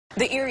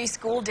The Erie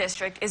School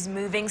District is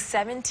moving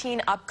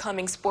 17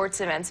 upcoming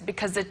sports events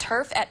because the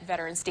turf at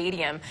Veterans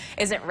Stadium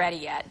isn't ready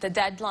yet. The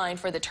deadline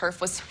for the turf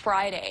was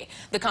Friday.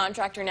 The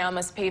contractor now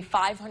must pay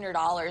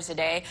 $500 a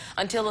day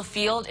until the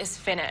field is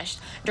finished.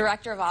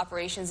 Director of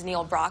Operations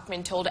Neil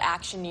Brockman told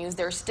Action News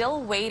they're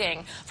still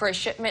waiting for a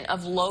shipment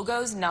of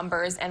logos,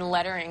 numbers, and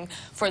lettering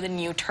for the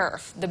new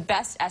turf. The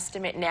best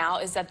estimate now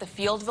is that the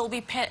field will be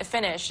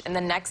finished in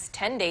the next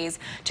 10 days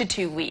to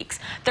 2 weeks.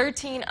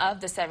 13 of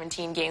the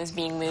 17 games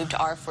being moved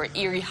are for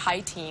Erie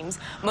High teams,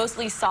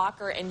 mostly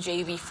soccer and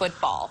JV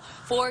football.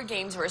 4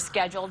 games were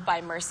scheduled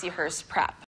by Mercyhurst Prep.